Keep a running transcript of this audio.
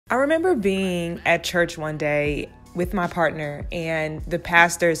I remember being at church one day with my partner and the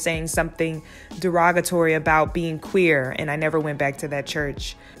pastor saying something derogatory about being queer, and I never went back to that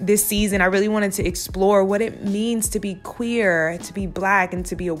church. This season, I really wanted to explore what it means to be queer, to be Black, and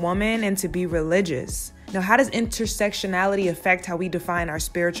to be a woman, and to be religious. Now, how does intersectionality affect how we define our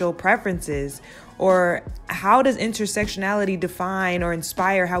spiritual preferences? Or how does intersectionality define or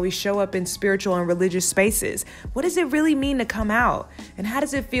inspire how we show up in spiritual and religious spaces? What does it really mean to come out? And how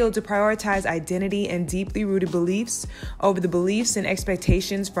does it feel to prioritize identity and deeply rooted beliefs over the beliefs and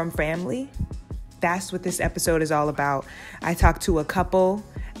expectations from family? That's what this episode is all about. I talked to a couple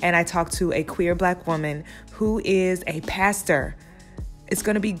and I talked to a queer Black woman who is a pastor. It's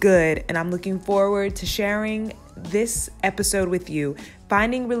going to be good, and I'm looking forward to sharing this episode with you.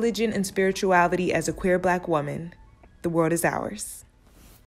 Finding religion and spirituality as a queer Black woman. The world is ours.